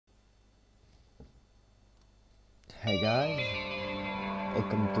Hey guys,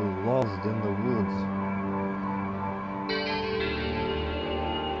 welcome to Lost in the Woods.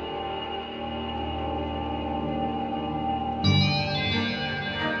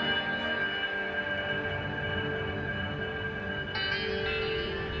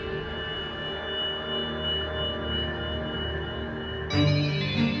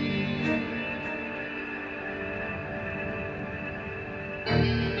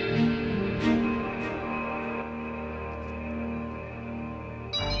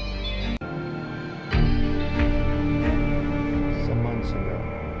 Some months ago,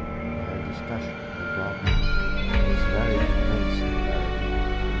 I had a discussion with Rob. He was very convinced that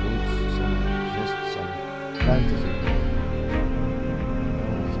the woods somehow just some fantasy. I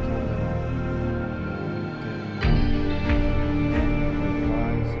was told him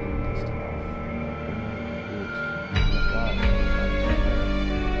replies and pissed him off. The woods. At last,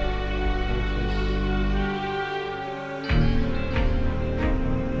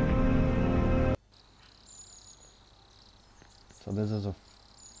 so this is a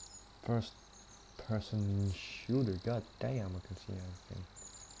first-person shooter. God damn, I can see everything.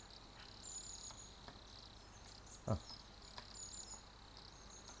 Oh.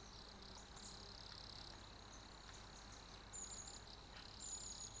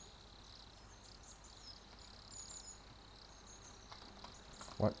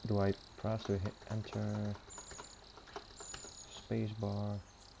 What do I press to hit enter? Space bar,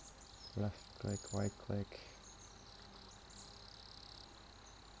 left click, right click.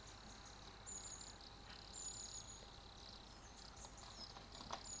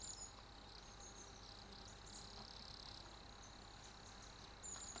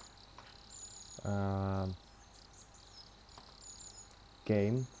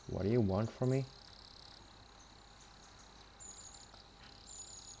 Game, what do you want from me?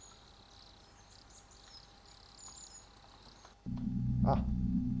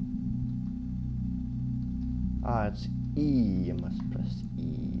 It's E. I must press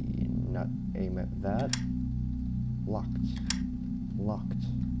E, not aim at that. Locked.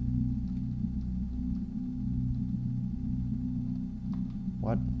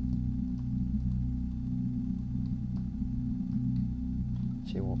 What?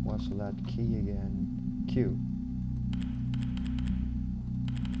 Let's see, what was that key again? Q.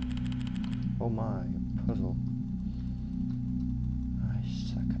 Oh my, puzzle. I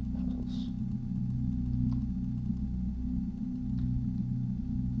suck at puzzles.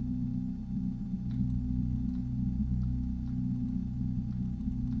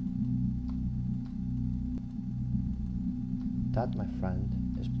 That, my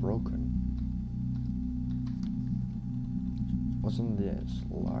friend, is broken. Wasn't this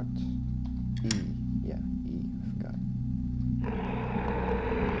locked? E. Yeah, E. I forgot.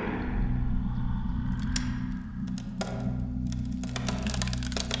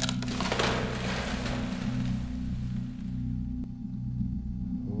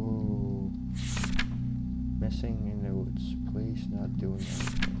 Ooh. Missing in the woods. Please not doing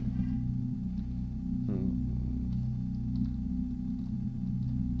anything.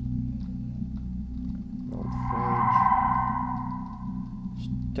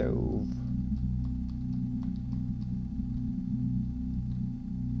 Stove.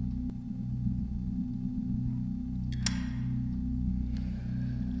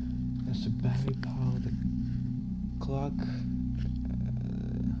 There's a battery powered clock.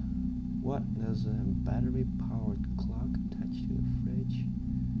 What? There's a battery powered clock attached to the fridge.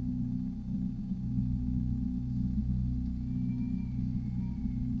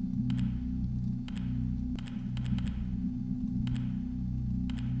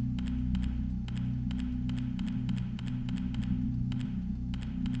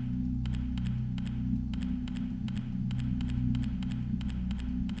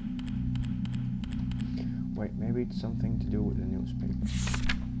 Wait, maybe it's something to do with the newspaper.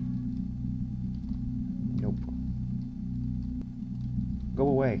 Nope. Go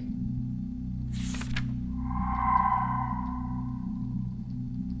away.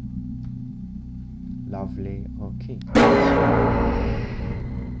 Lovely. Okay.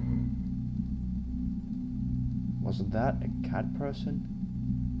 Wasn't that a cat person?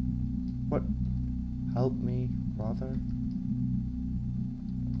 What? Help me, brother.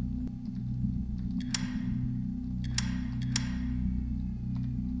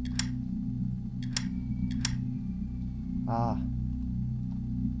 Ah.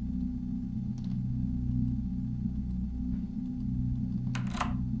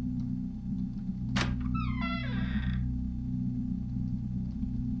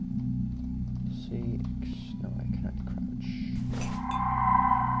 CX. No, I cannot crouch.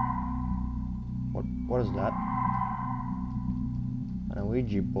 What is that?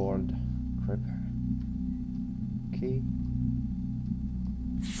 Ouija board. Creeper. Key.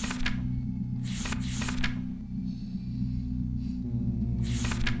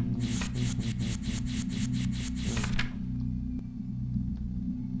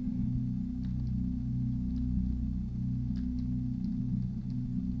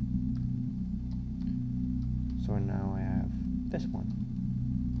 So now I have this one.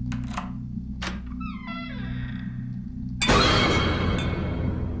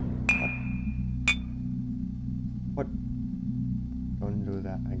 What? Don't do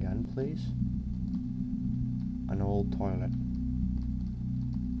that again, please. An old toilet.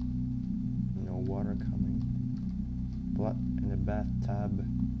 No water coming. Blood in the bathtub.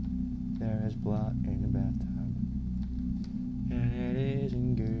 There is blood in the bathtub. And it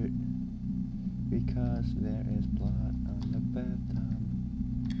isn't good. Because there is blood on the bathtub.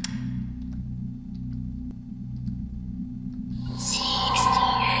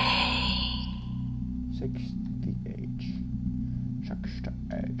 68.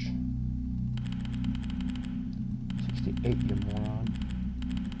 68, you moron.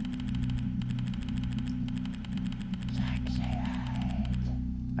 68.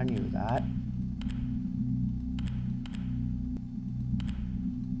 I knew that.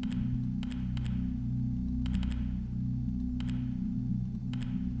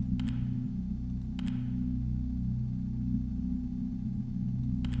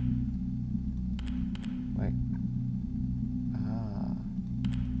 Wait. Ah.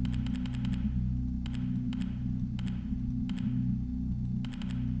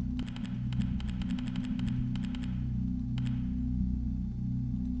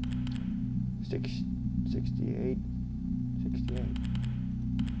 Six, 68. 68.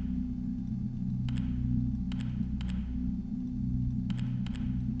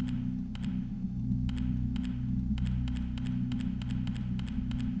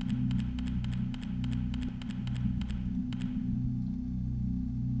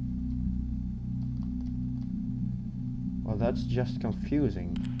 Well, that's just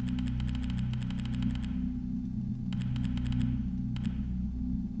confusing.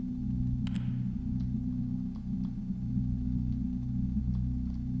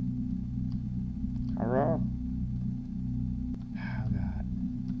 Hello? Oh god.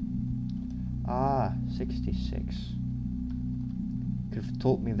 Ah, 66. Could have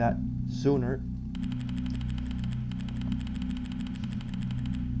told me that sooner.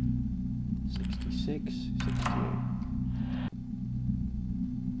 66, 68.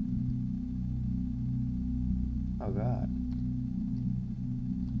 Oh god.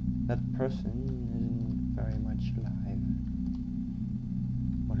 That person isn't very much alive.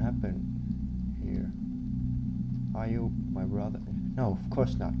 What happened here? Are you my brother? No, of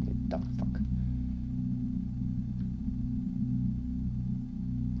course not, you dumb fuck.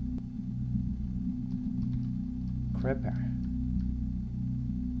 Creeper.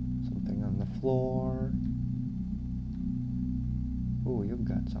 Something on the floor. Ooh, you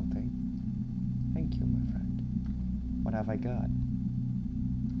got something. Thank you, my friend. What have I got?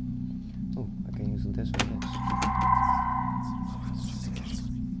 Oh, I can use this or this.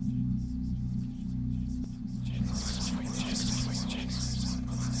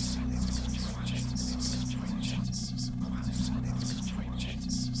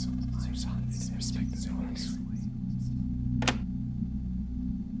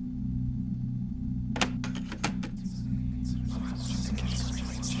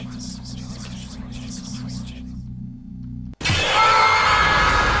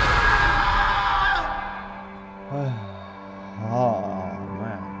 Oh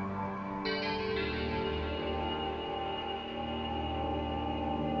man.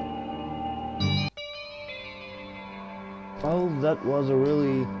 Well, that was a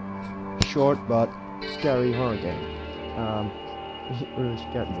really short but scary horror game. It really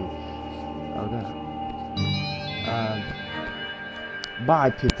scared me. Oh god.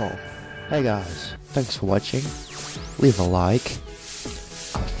 Bye people. Hey guys, thanks for watching. Leave a like,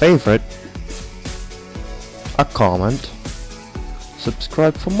 a favorite, a comment,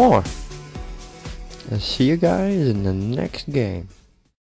 subscribe for more, and see you guys in the next game.